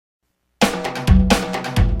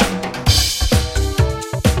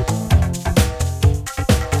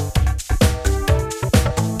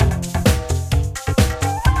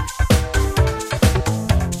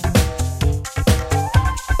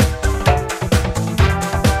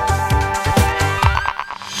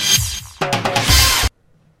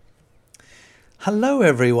Hello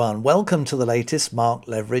everyone, welcome to the latest Marc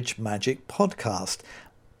Leveridge Magic podcast.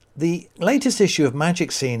 The latest issue of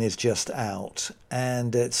Magic Scene is just out,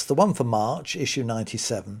 and it's the one for March, issue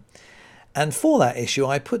 97. And for that issue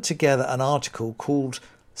I put together an article called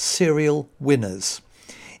Serial Winners,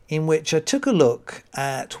 in which I took a look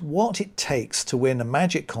at what it takes to win a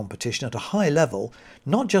Magic competition at a high level,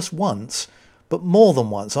 not just once, but more than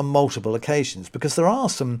once on multiple occasions, because there are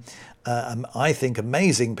some, I think,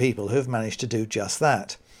 amazing people who have managed to do just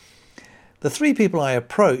that. The three people I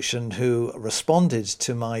approached and who responded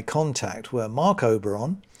to my contact were Marc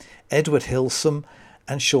Oberon, Edward Hilsum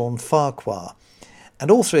and Sean Farquhar, and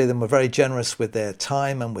all three of them were very generous with their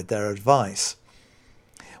time and with their advice.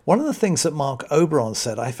 One of the things that Marc Oberon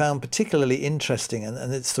said I found particularly interesting,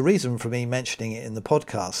 and it's the reason for me mentioning it in the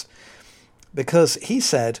podcast, because he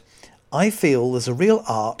said, I feel there's a real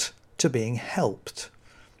art to being helped.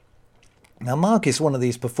 Now, Marc is one of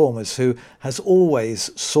these performers who has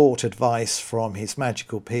always sought advice from his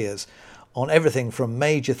magical peers on everything from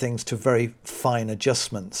major things to very fine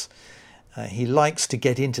adjustments. He likes to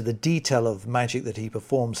get into the detail of magic that he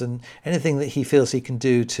performs, and anything that he feels he can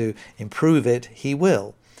do to improve it, he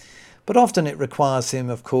will. But often it requires him,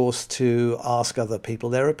 of course, to ask other people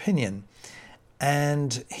their opinion.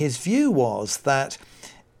 And his view was that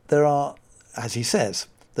there are, as he says,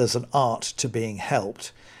 there's an art to being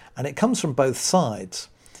helped, and it comes from both sides.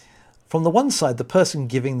 From the one side, the person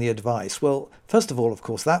giving the advice, well, first of all, of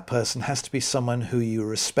course, that person has to be someone who you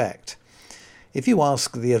respect. If you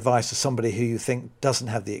ask the advice of somebody who you think doesn't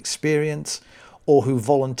have the experience, or who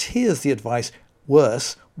volunteers the advice,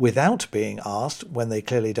 worse, without being asked when they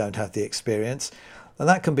clearly don't have the experience, then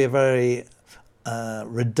that can be a very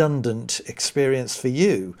redundant experience for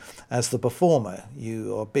you as the performer.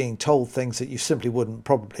 You are being told things that you simply wouldn't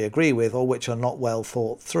probably agree with, or which are not well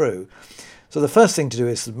thought through. So the first thing to do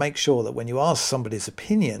is to make sure that when you ask somebody's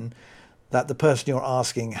opinion, that the person you're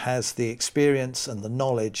asking has the experience and the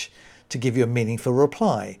knowledge to give you a meaningful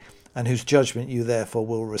reply, and whose judgment you therefore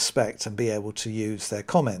will respect and be able to use their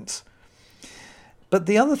comments. But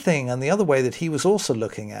the other thing, and the other way that he was also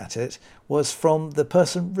looking at it, was from the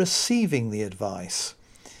person receiving the advice.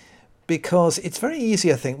 Because it's very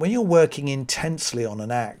easy, I think, when you're working intensely on an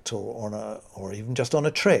act or even just on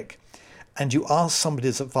a trick, and you ask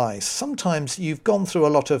somebody's advice, sometimes you've gone through a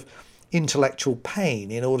lot of intellectual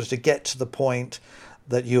pain in order to get to the point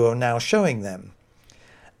that you are now showing them.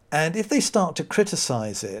 And if they start to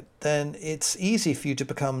criticize it, then it's easy for you to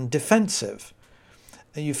become defensive.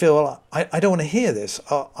 And you feel, well, I don't want to hear this.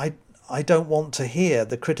 I don't want to hear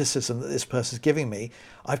the criticism that this person's giving me.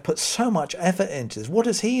 I've put so much effort into this. What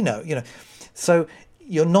does he know? So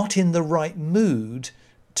you're not in the right mood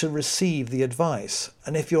to receive the advice.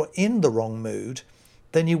 And if you're in the wrong mood,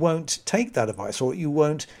 then you won't take that advice, or you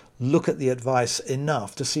won't look at the advice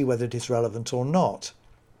enough to see whether it is relevant or not.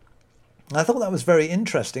 And I thought that was very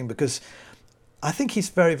interesting, because I think it's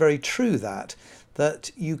very, very true that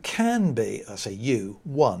you can be, I say you,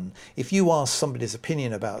 one, if you ask somebody's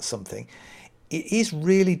opinion about something, it is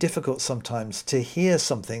really difficult sometimes to hear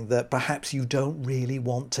something that perhaps you don't really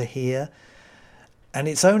want to hear. And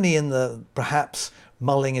it's only in the perhaps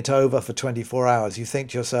mulling it over for 24 hours, you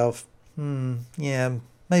think to yourself, yeah,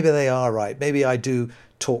 maybe they are right. Maybe I do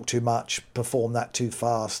talk too much, perform that too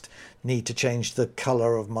fast, need to change the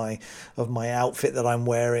colour of my outfit that I'm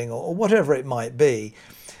wearing, or whatever it might be.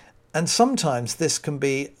 And sometimes this can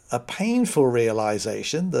be a painful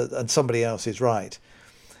realization and somebody else is right,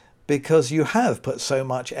 because you have put so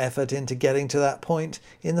much effort into getting to that point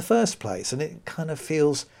in the first place. And it kind of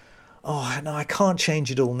feels, oh, no, I can't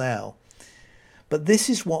change it all now. But this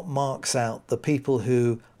is what marks out the people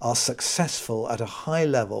who are successful at a high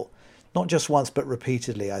level, not just once, but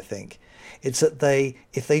repeatedly, I think. It's that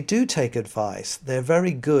if they do take advice, they're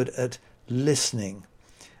very good at listening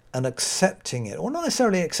and accepting it, or not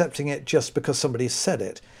necessarily accepting it just because somebody said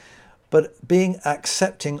it, but being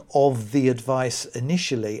accepting of the advice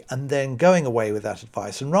initially and then going away with that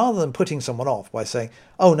advice. And rather than putting someone off by saying,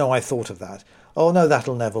 oh no, I thought of that, oh no,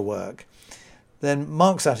 that'll never work, then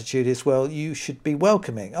Mark's attitude is, well, you should be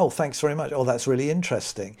welcoming. Oh, thanks very much. Oh, that's really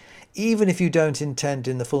interesting. Even if you don't intend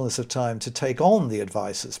in the fullness of time to take on the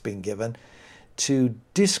advice that's been given, to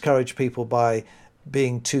discourage people by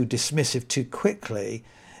being too dismissive too quickly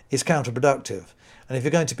is counterproductive. And if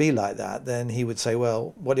you're going to be like that, then he would say,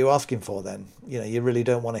 well, what are you asking for then? You really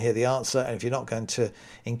don't want to hear the answer. And if you're not going to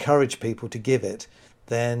encourage people to give it,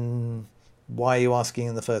 then why are you asking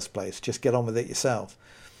in the first place? Just get on with it yourself.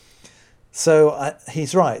 So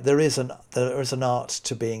he's right. There is an art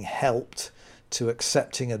to being helped, to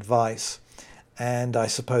accepting advice, And I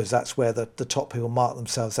suppose that's where the top people mark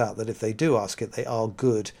themselves out, that if they do ask it, they are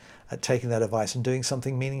good at taking that advice and doing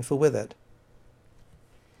something meaningful with it.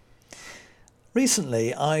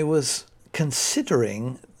 Recently, I was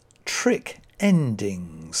considering trick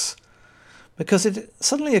endings, because it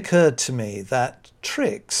suddenly occurred to me that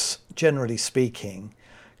tricks, generally speaking,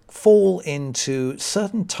 fall into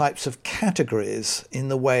certain types of categories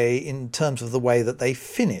in terms of the way that they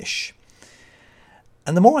finish.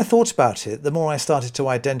 And the more I thought about it, the more I started to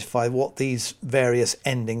identify what these various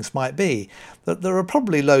endings might be. There are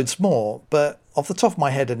probably loads more, but off the top of my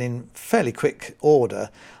head and in fairly quick order,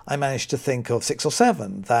 I managed to think of 6 or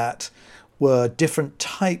 7 that were different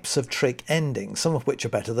types of trick endings, some of which are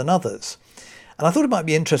better than others. And I thought it might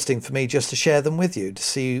be interesting for me just to share them with you, to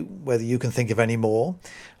see whether you can think of any more,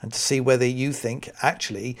 and to see whether you think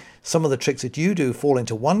actually some of the tricks that you do fall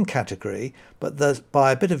into one category, but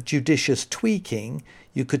by a bit of judicious tweaking,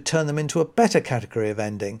 you could turn them into a better category of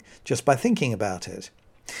ending just by thinking about it.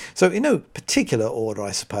 So in no particular order,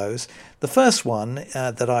 I suppose, the first one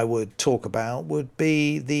that I would talk about would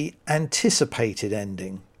be the anticipated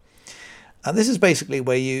ending. And this is basically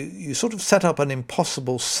where you sort of set up an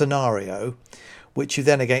impossible scenario, which you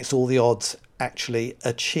then, against all the odds, actually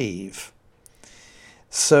achieve.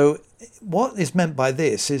 So what is meant by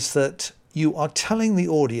this is that you are telling the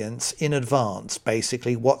audience in advance,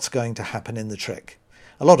 basically, what's going to happen in the trick.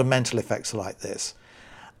 A lot of mental effects are like this.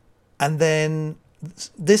 And then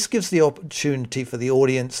this gives the opportunity for the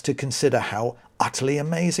audience to consider how utterly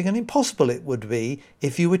amazing and impossible it would be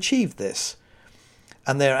if you achieved this.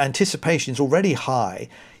 And their anticipation is already high.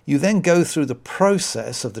 You then go through the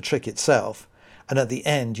process of the trick itself, and at the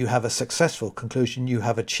end you have a successful conclusion. You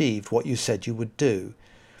have achieved what you said you would do.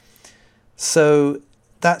 So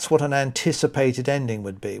that's what an anticipated ending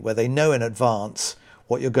would be, where they know in advance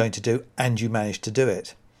what you're going to do and you manage to do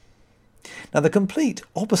it. Now, the complete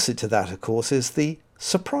opposite to that, of course, is the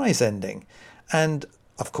surprise ending. And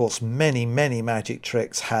of course, many magic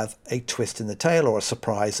tricks have a twist in the tail or a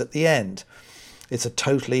surprise at the end. It's a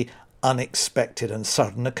totally unexpected and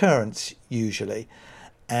sudden occurrence, usually.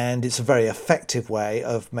 And it's a very effective way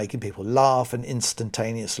of making people laugh and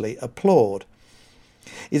instantaneously applaud.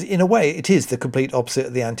 In a way, it is the complete opposite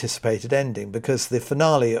of the anticipated ending, because the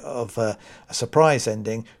finale of a surprise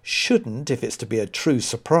ending shouldn't, if it's to be a true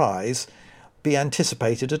surprise, be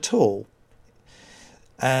anticipated at all.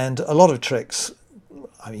 And a lot of tricks,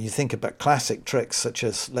 I mean, you think about classic tricks such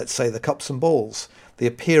as, let's say, the cups and balls. The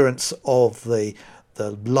appearance of the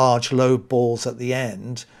large load balls at the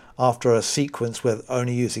end after a sequence with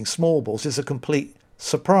only using small balls is a complete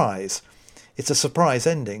surprise. It's a surprise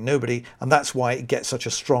ending. And that's why it gets such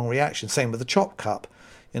a strong reaction. Same with the chop cup.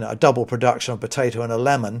 A double production of potato and a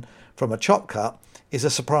lemon from a chop cup is a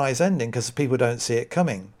surprise ending because people don't see it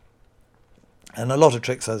coming. And a lot of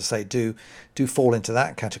tricks, as I say, do fall into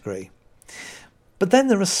that category. But then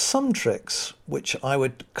there are some tricks which I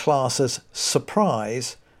would class as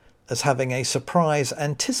surprise, as having a surprise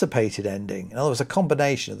anticipated ending. In other words, a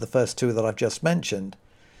combination of the first two that I've just mentioned.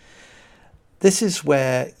 This is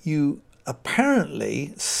where you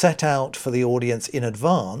apparently set out for the audience in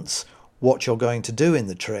advance what you're going to do in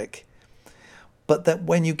the trick, but that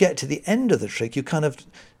when you get to the end of the trick, you kind of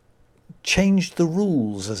change the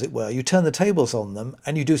rules, as it were. You turn the tables on them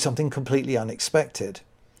and you do something completely unexpected.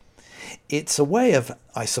 It's a way of,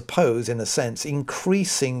 I suppose, in a sense,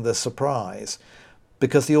 increasing the surprise,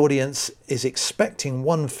 because the audience is expecting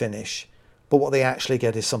one finish, but what they actually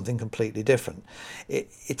get is something completely different.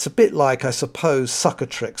 It's a bit like, I suppose, sucker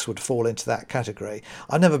tricks would fall into that category.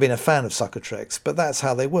 I've never been a fan of sucker tricks, but that's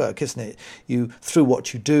how they work, isn't it? Through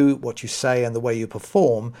what you do, what you say, and the way you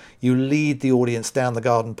perform, you lead the audience down the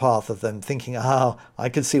garden path of them thinking, I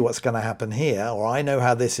can see what's going to happen here, or I know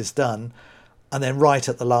how this is done. And then right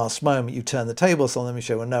at the last moment, you turn the tables on them and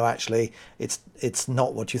show, well, no, actually, it's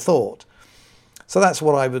not what you thought. So that's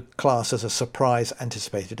what I would class as a surprise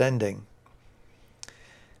anticipated ending.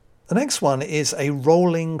 The next one is a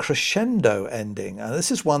rolling crescendo ending. And this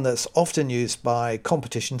is one that's often used by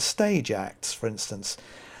competition stage acts, for instance.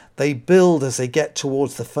 They build, as they get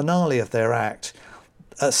towards the finale of their act,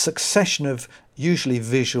 a succession of usually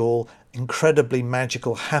visual, incredibly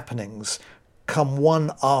magical happenings come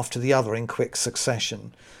one after the other in quick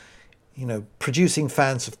succession. Producing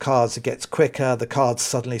fans of cards, it gets quicker, the cards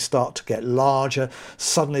suddenly start to get larger,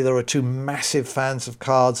 suddenly there are two massive fans of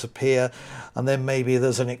cards appear, and then maybe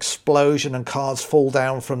there's an explosion and cards fall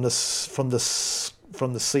down from the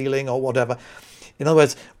ceiling or whatever. In other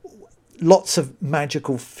words, lots of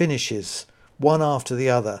magical finishes, one after the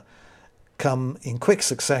other, come in quick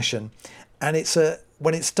succession, and it's a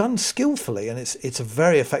when it's done skillfully, and it's a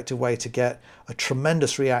very effective way to get a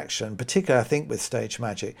tremendous reaction, particularly I think with stage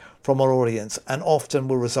magic, from our audience, and often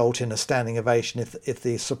will result in a standing ovation if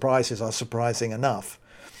the surprises are surprising enough.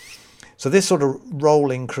 So this sort of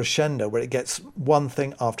rolling crescendo where it gets one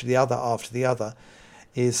thing after the other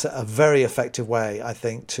is a very effective way, I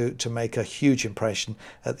think, to make a huge impression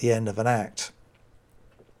at the end of an act.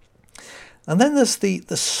 And then there's the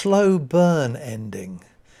slow burn ending.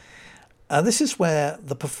 This is where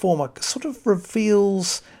the performer sort of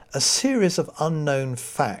reveals a series of unknown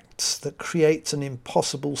facts that creates an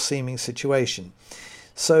impossible seeming situation.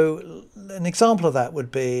 So an example of that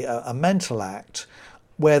would be a mental act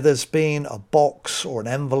where there's been a box or an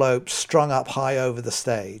envelope strung up high over the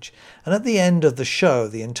stage. And at the end of the show,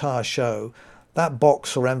 the entire show, that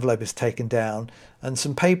box or envelope is taken down and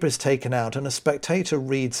some paper is taken out and a spectator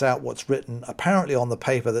reads out what's written, apparently on the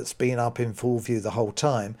paper that's been up in full view the whole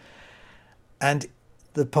time. And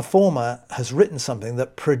the performer has written something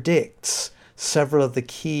that predicts several of the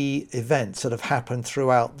key events that have happened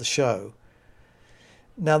throughout the show.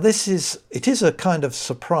 Now it is a kind of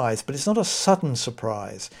surprise, but it's not a sudden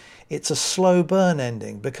surprise. It's a slow burn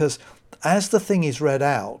ending, because as the thing is read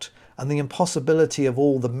out and the impossibility of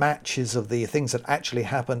all the matches of the things that actually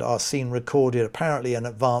happened are seen recorded apparently in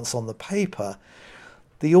advance on the paper,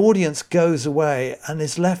 the audience goes away and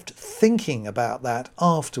is left thinking about that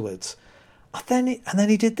afterwards. And then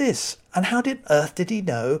he did this. And how on earth did he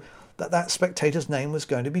know that spectator's name was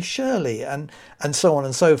going to be Shirley? And so on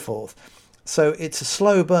and so forth. So it's a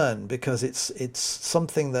slow burn because it's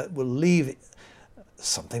something that will leave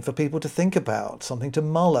something for people to think about, something to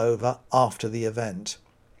mull over after the event.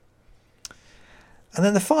 And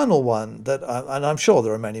then the final one and I'm sure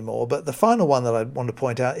there are many more, but the final one that I want to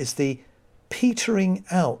point out is the petering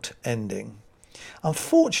out ending.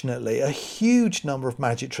 Unfortunately, a huge number of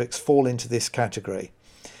magic tricks fall into this category.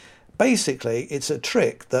 Basically, it's a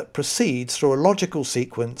trick that proceeds through a logical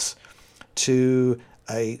sequence to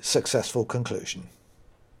a successful conclusion.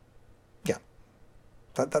 Yeah,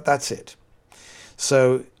 that's it.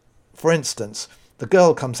 So, for instance, the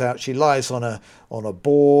girl comes out, she lies on a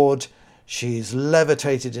board, she's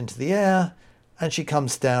levitated into the air, and she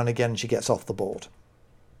comes down again and she gets off the board.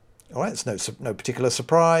 All right, it's no particular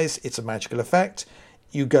surprise. It's a magical effect.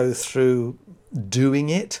 You go through doing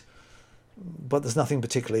it, but there's nothing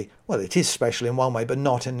particularly, well, it is special in one way, but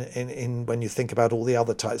not in when you think about all the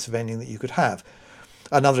other types of ending that you could have.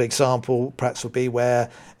 Another example perhaps would be where,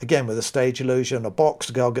 again, with a stage illusion, a box,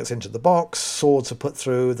 the girl gets into the box, swords are put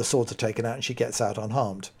through, the swords are taken out, and she gets out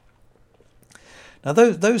unharmed. Now,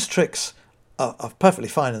 those tricks are perfectly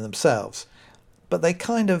fine in themselves, but they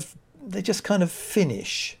just kind of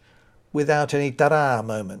finish without any da-da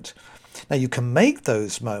moment. Now, you can make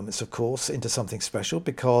those moments, of course, into something special,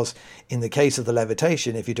 because in the case of the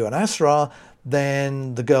levitation, if you do an asra,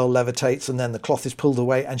 then the girl levitates and then the cloth is pulled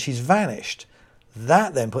away and she's vanished.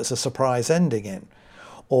 That then puts a surprise ending in.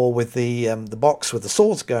 Or with the box with the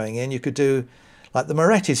swords going in, you could do like the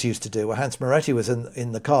Morettis used to do, where Hans Moretti was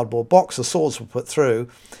in the cardboard box, the swords were put through,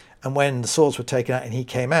 and when the swords were taken out and he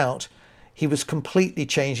came out, he was completely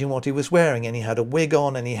changing what he was wearing, and he had a wig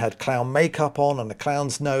on and he had clown makeup on and a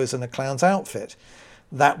clown's nose and a clown's outfit.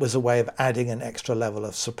 That was a way of adding an extra level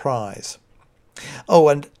of surprise. Oh,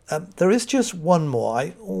 and there is just one more.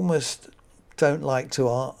 I almost don't like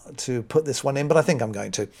to put this one in, but I think I'm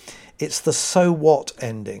going to. It's the so what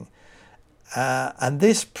ending. And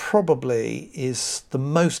this probably is the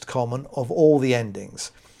most common of all the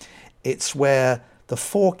endings. It's where the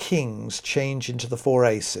four kings change into the four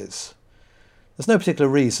aces. There's no particular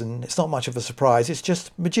reason. It's not much of a surprise. It's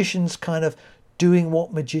just magicians kind of doing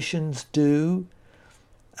what magicians do.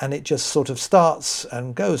 And it just sort of starts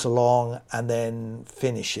and goes along and then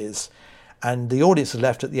finishes. And the audience is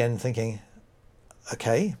left at the end thinking,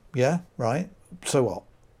 okay, yeah, right, so what?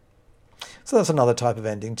 So that's another type of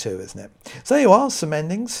ending too, isn't it? So there you are, some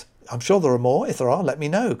endings. I'm sure there are more. If there are, let me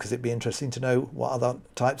know, because it'd be interesting to know what other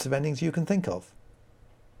types of endings you can think of.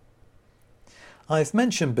 I've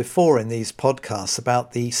mentioned before in these podcasts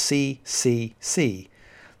about the CCC,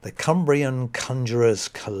 the Cumbrian Conjurers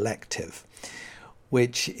Collective,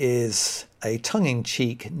 which is a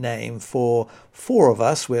tongue-in-cheek name for four of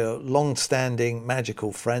us. We're long-standing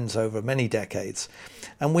magical friends over many decades.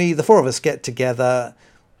 And the four of us, get together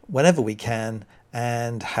whenever we can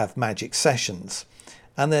and have magic sessions.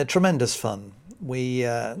 And they're tremendous fun. We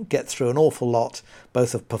get through an awful lot,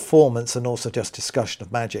 both of performance and also just discussion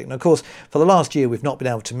of magic. And of course, for the last year, we've not been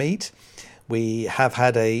able to meet. We have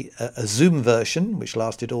had a Zoom version, which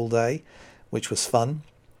lasted all day, which was fun.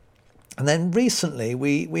 And then recently,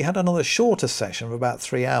 we had another shorter session of about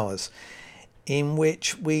 3 hours, in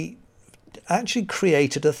which we actually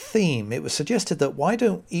created a theme. It was suggested that why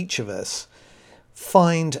don't each of us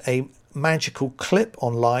find a magical clip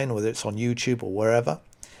online, whether it's on YouTube or wherever,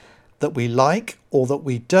 that we like or that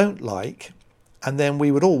we don't like, and then we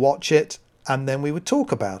would all watch it and then we would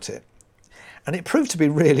talk about it. And it proved to be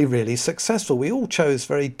really, really successful. We all chose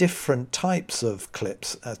very different types of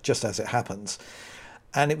clips, just as it happens.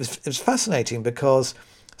 And it was fascinating because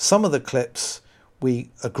some of the clips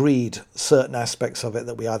we agreed certain aspects of it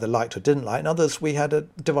that we either liked or didn't like, and others we had a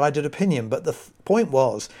divided opinion. But the point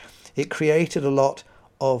was, it created a lot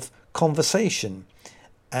of conversation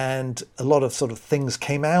and a lot of sort of things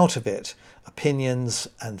came out of it, opinions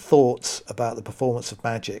and thoughts about the performance of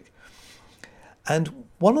magic. And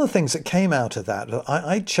one of the things that came out of that,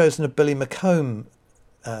 I'd chosen a Billy McComb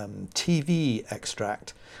TV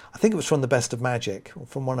extract. I think it was from The Best of Magic,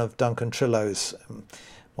 from one of Duncan Trillo's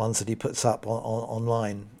ones that he puts up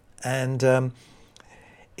online. And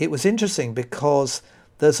it was interesting because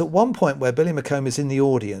there's at one point where Billy McComb is in the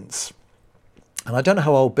audience. And I don't know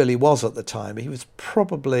how old Billy was at the time. He was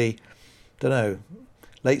probably,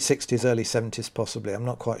 late 60s, early 70s possibly. I'm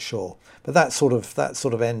not quite sure. But that sort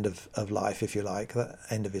of end of life, if you like, that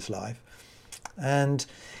end of his life. And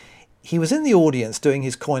he was in the audience doing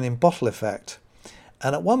his coin in bottle effect.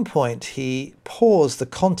 And at one point he pours the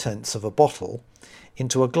contents of a bottle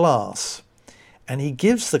into a glass. And he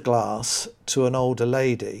gives the glass to an older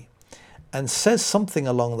lady and says something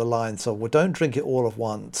along the lines of, well, don't drink it all at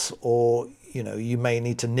once, or you may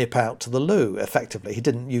need to nip out to the loo, effectively. He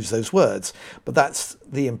didn't use those words, but that's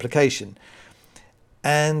the implication.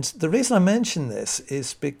 And the reason I mention this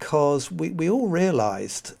is because we all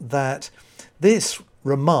realised that this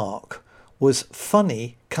remark was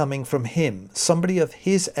funny coming from him, somebody of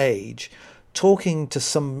his age, talking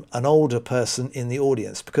to an older person in the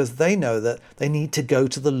audience, because they know that they need to go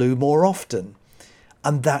to the loo more often.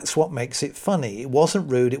 And that's what makes it funny. It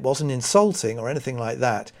wasn't rude, it wasn't insulting or anything like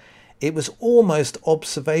that. It was almost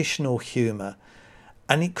observational humour,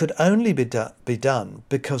 and it could only be done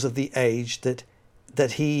because of the age that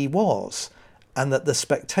he was and that the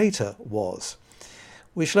spectator was,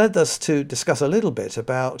 which led us to discuss a little bit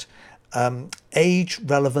about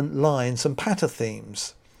age-relevant lines and patter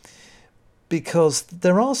themes, because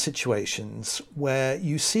there are situations where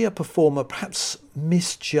you see a performer perhaps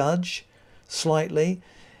misjudge slightly.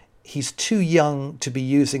 He's too young to be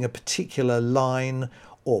using a particular line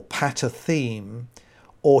or patter theme,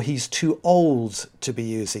 or he's too old to be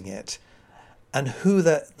using it, and who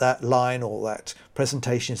that line or that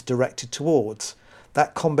presentation is directed towards,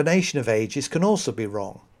 that combination of ages can also be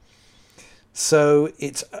wrong. So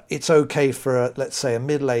it's okay for, let's say, a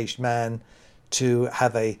middle-aged man to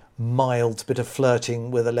have a mild bit of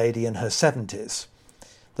flirting with a lady in her 70s.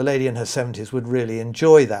 The lady in her 70s would really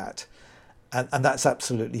enjoy that, and that's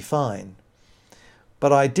absolutely fine.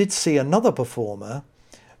 But I did see another performer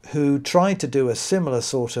who tried to do a similar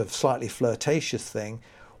sort of slightly flirtatious thing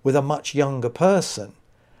with a much younger person.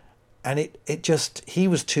 And he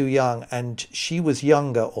was too young and she was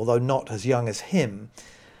younger, although not as young as him.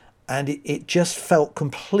 And it just felt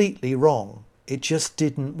completely wrong. It just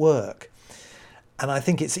didn't work. And I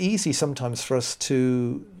think it's easy sometimes for us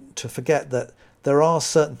to forget that there are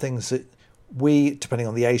certain things that we, depending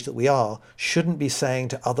on the age that we are, shouldn't be saying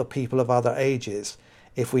to other people of other ages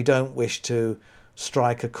if we don't wish to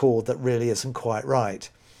strike a chord that really isn't quite right.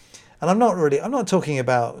 And I'm not talking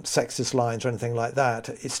about sexist lines or anything like that.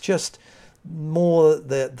 It's just more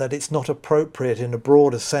that it's not appropriate in a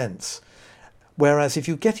broader sense. Whereas if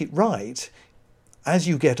you get it right, as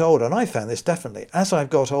you get older, and I found this definitely, as I've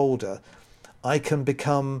got older, I can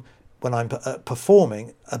become, when I'm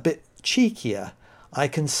performing, a bit cheekier. I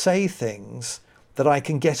can say things that I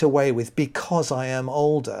can get away with because I am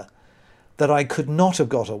older, that I could not have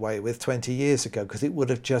got away with 20 years ago, because it would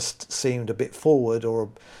have just seemed a bit forward or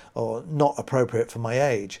not appropriate for my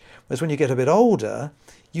age. Whereas when you get a bit older,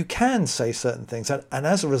 you can say certain things. And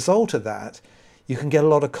as a result of that, you can get a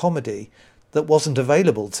lot of comedy that wasn't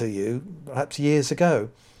available to you perhaps years ago.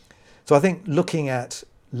 So I think looking at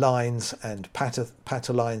lines and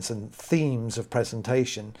patter lines and themes of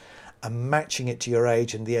presentation and matching it to your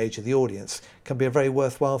age and the age of the audience can be a very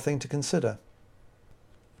worthwhile thing to consider.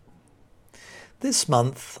 This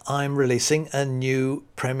month I'm releasing a new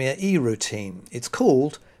Premier E routine. It's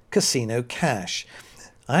called Casino Cash.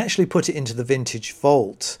 I actually put it into the Vintage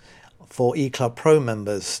Vault for eClub Pro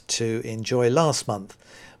members to enjoy last month,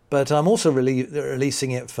 but I'm also releasing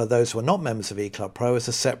it for those who are not members of eClub Pro as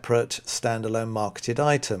a separate standalone marketed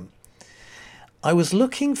item. I was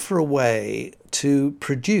looking for a way to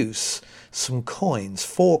produce some coins,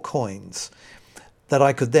 4 coins, that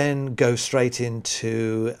I could then go straight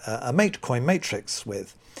into a coin matrix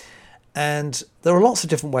with. And there are lots of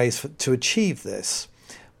different ways to achieve this,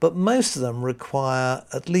 but most of them require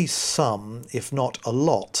at least some, if not a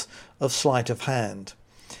lot, of sleight of hand.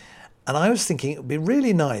 And I was thinking it would be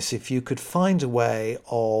really nice if you could find a way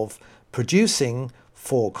of producing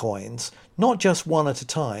 4 coins, not just one at a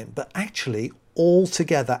time, but actually all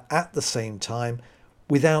together at the same time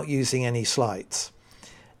without using any sleights.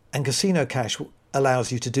 And Casino Cash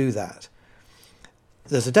allows you to do that.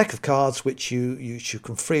 There's a deck of cards which you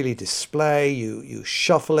can freely display. You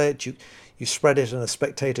shuffle it, you spread it, and a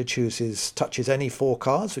spectator touches any 4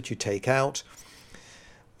 cards which you take out.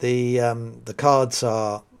 The cards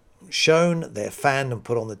are shown, they're fanned and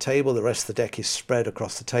put on the table. The rest of the deck is spread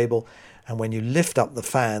across the table, and when you lift up the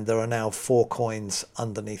fan, there are now 4 coins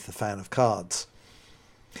underneath the fan of cards.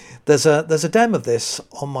 There's a demo of this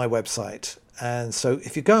on my website, and so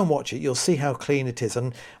if you go and watch it, you'll see how clean it is,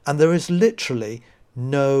 and there is literally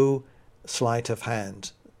no sleight of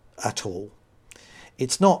hand at all.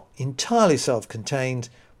 It's not entirely self-contained,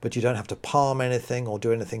 but you don't have to palm anything or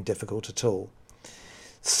do anything difficult at all.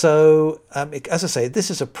 So, as I say, this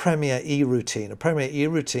is a Premier e-routine. A Premier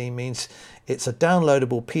e-routine means it's a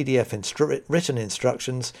downloadable PDF written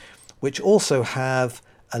instructions, which also have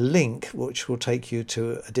a link which will take you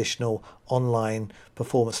to additional online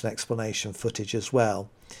performance and explanation footage as well.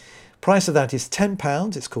 Price of that is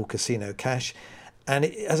 £10. It's called Casino Cash. And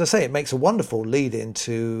as I say, it makes a wonderful lead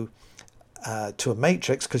into to a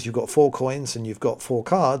matrix, because you've got 4 coins and you've got 4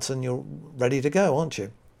 cards and you're ready to go, aren't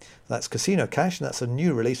you? That's Casino Cash, and that's a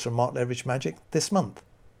new release from Marc Leveridge Magic this month.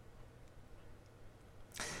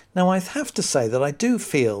 Now, I have to say that I do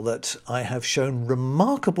feel that I have shown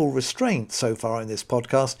remarkable restraint so far in this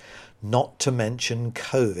podcast, not to mention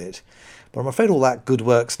COVID. But I'm afraid all that good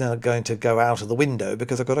work's now going to go out of the window,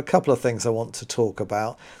 because I've got a couple of things I want to talk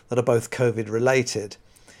about that are both COVID related.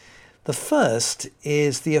 The first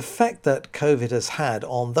is the effect that COVID has had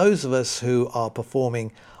on those of us who are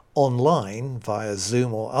performing online via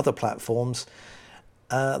Zoom or other platforms,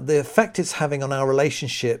 the effect it's having on our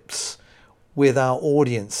relationships with our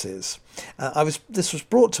audiences. This was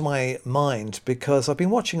brought to my mind because I've been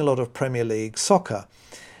watching a lot of Premier League soccer,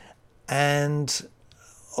 and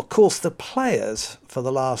of course the players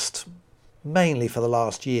mainly for the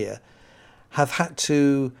last year have had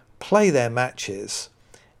to play their matches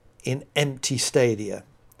in empty stadia.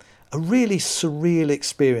 A really surreal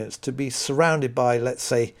experience to be surrounded by, let's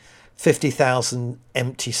say, 50,000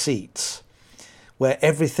 empty seats, where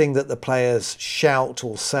everything that the players shout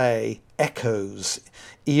or say echoes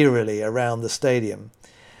eerily around the stadium.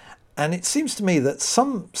 And it seems to me that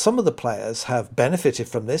some of the players have benefited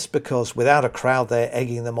from this, because without a crowd there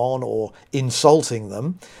egging them on or insulting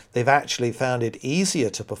them, they've actually found it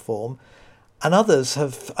easier to perform. And others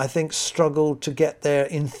have, I think, struggled to get their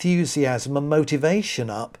enthusiasm and motivation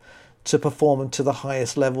up to perform to the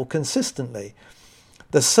highest level consistently.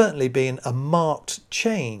 There's certainly been a marked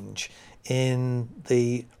change in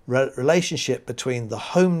the relationship between the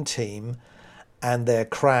home team and their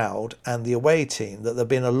crowd and the away team, that there have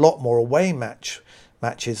been a lot more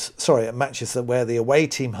matches where the away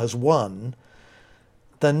team has won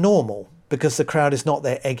than normal, because the crowd is not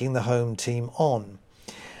there egging the home team on.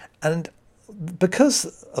 And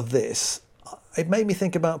because of this, it made me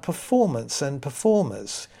think about performance and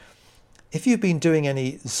performers. If you've been doing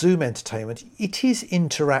any Zoom entertainment, it is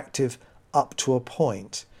interactive up to a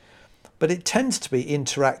point, but it tends to be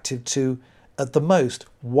interactive to, at the most,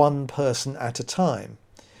 one person at a time.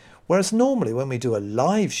 Whereas normally when we do a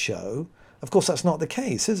live show, of course that's not the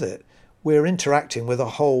case, is it? We're interacting with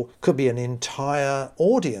could be an entire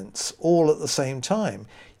audience all at the same time.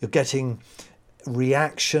 You're getting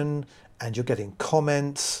reaction, and you're getting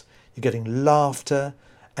comments, you're getting laughter,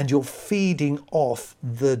 and you're feeding off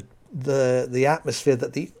the atmosphere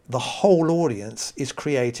that the whole audience is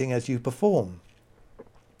creating as you perform.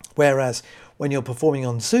 Whereas when you're performing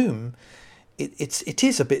on Zoom, it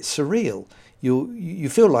is a bit surreal. You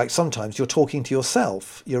feel like sometimes you're talking to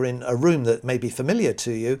yourself. You're in a room that may be familiar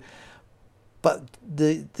to you, but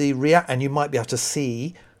and you might be able to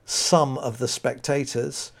see some of the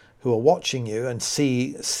spectators who are watching you, and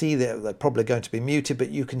see they're probably going to be muted,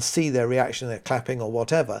 but you can see their reaction, they're clapping or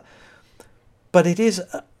whatever. But it is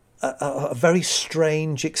a very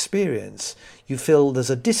strange experience. You feel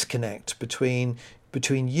there's a disconnect between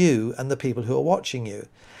you and the people who are watching you.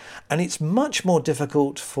 And it's much more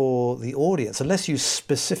difficult for the audience, unless you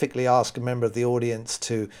specifically ask a member of the audience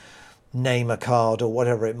to name a card or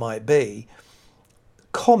whatever it might be,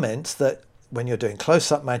 comment that when you're doing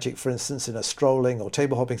close-up magic, for instance, in a strolling or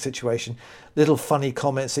table hopping situation, little funny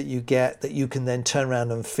comments that you get that you can then turn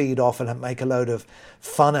around and feed off and make a load of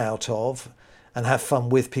fun out of and have fun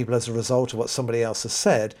with people as a result of what somebody else has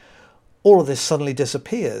said, all of this suddenly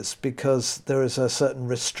disappears because there is a certain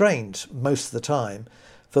restraint most of the time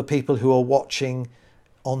for people who are watching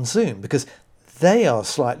on Zoom, because they are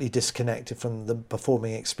slightly disconnected from the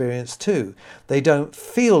performing experience too. They don't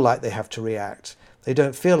feel like they have to react. They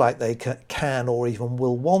don't feel like they can or even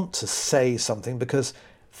will want to say something because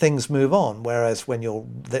things move on. Whereas when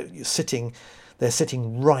they're sitting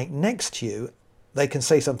right next to you, they can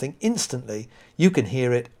say something instantly. You can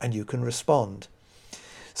hear it and you can respond.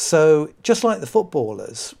 So just like the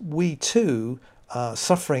footballers, we too are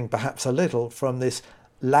suffering perhaps a little from this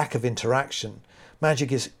lack of interaction.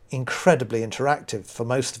 Magic is incredibly interactive for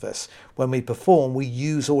most of us. When we perform, we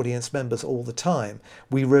use audience members all the time.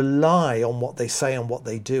 We rely on what they say and what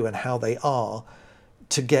they do and how they are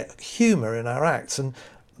to get humour in our acts. And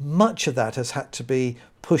much of that has had to be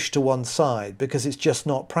pushed to one side because it's just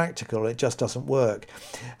not practical. It just doesn't work.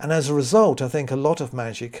 And as a result, I think a lot of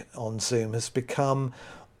magic on Zoom has become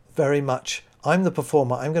very much, I'm the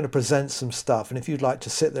performer, I'm going to present some stuff, and if you'd like to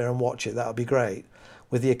sit there and watch it, that would be great.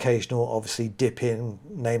 With the occasional, obviously, dip in,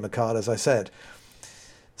 name a card, as I said.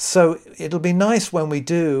 So it'll be nice when we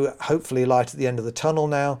do, hopefully, light at the end of the tunnel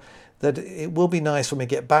now, that it will be nice when we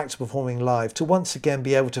get back to performing live to once again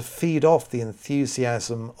be able to feed off the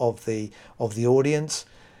enthusiasm of the audience,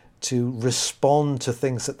 to respond to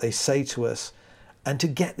things that they say to us, and to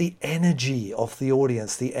get the energy of the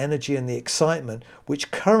audience, the energy and the excitement,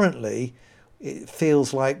 which currently it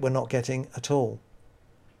feels like we're not getting at all.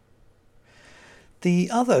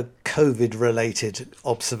 The other COVID-related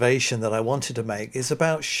observation that I wanted to make is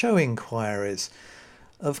about show inquiries.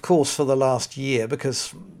 Of course, for the last year,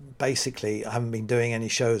 because basically I haven't been doing any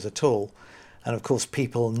shows at all, and of course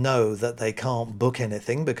people know that they can't book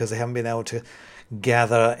anything because they haven't been able to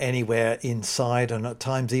gather anywhere inside and at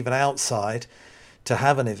times even outside to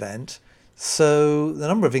have an event. So the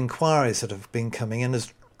number of inquiries that have been coming in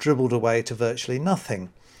has dribbled away to virtually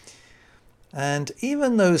nothing. And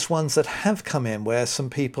even those ones that have come in, where some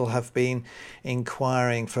people have been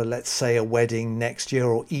inquiring for, let's say, a wedding next year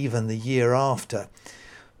or even the year after,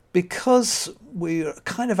 because we're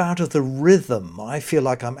kind of out of the rhythm, I feel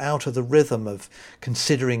like I'm out of the rhythm of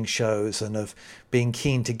considering shows and of being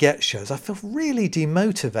keen to get shows. I feel really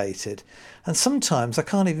demotivated. And sometimes I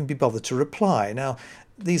can't even be bothered to reply. Now,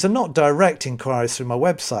 these are not direct inquiries through my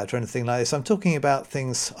website or anything like this. I'm talking about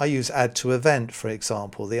things I use Add to Event, for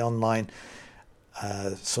example, the online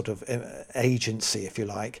sort of agency, if you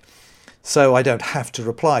like. So I don't have to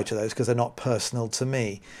reply to those because they're not personal to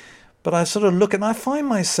me. But I sort of look and I find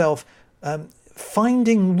myself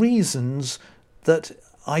finding reasons that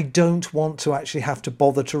I don't want to actually have to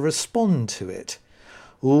bother to respond to it.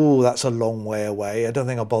 Ooh, that's a long way away. I don't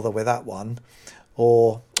think I'll bother with that one.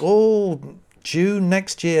 Or, oh, June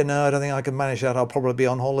next year. No, I don't think I can manage that. I'll probably be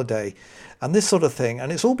on holiday. And this sort of thing.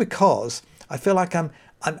 And it's all because I feel like I'm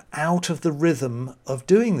out of the rhythm of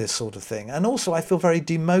doing this sort of thing. And also I feel very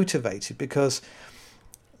demotivated because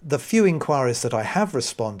the few inquiries that I have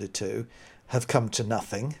responded to have come to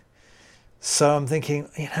nothing. So I'm thinking,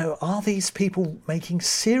 are these people making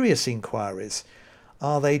serious inquiries?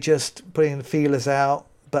 Are they just putting the feelers out,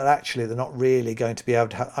 but actually they're not really going to be able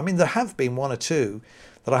to have... I mean, there have been one or two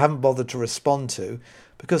that I haven't bothered to respond to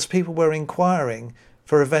because people were inquiring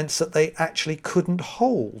for events that they actually couldn't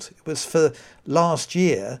hold. It was for last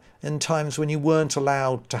year, in times when you weren't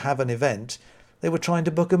allowed to have an event, they were trying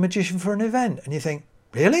to book a magician for an event. And you think,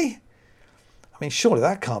 really? I mean, surely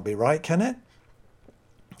that can't be right, can it?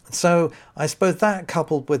 So I suppose that,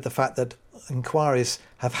 coupled with the fact that inquiries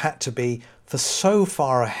have had to be for so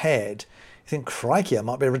far ahead, you think, crikey, I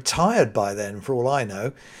might be retired by then, for all I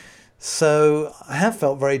know. So I have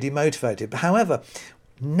felt very demotivated. However,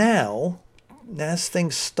 now, as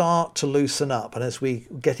things start to loosen up and as we're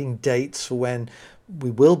getting dates for when we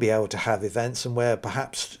will be able to have events and where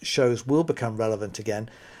perhaps shows will become relevant again,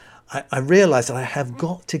 I realise that I have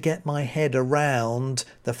got to get my head around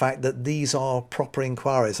the fact that these are proper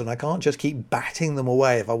inquiries and I can't just keep batting them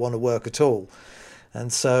away if I want to work at all.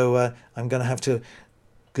 And so I'm going to have to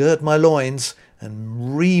gird my loins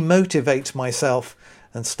and re-motivate myself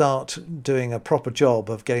and start doing a proper job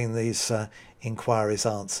of getting these inquiries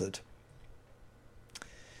answered.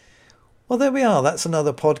 Well, there we are. That's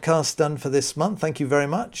another podcast done for this month. Thank you very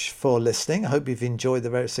much for listening. I hope you've enjoyed the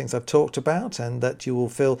various things I've talked about and that you will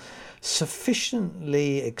feel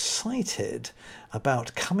sufficiently excited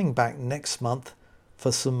about coming back next month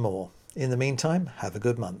for some more. In the meantime, have a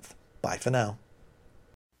good month. Bye for now.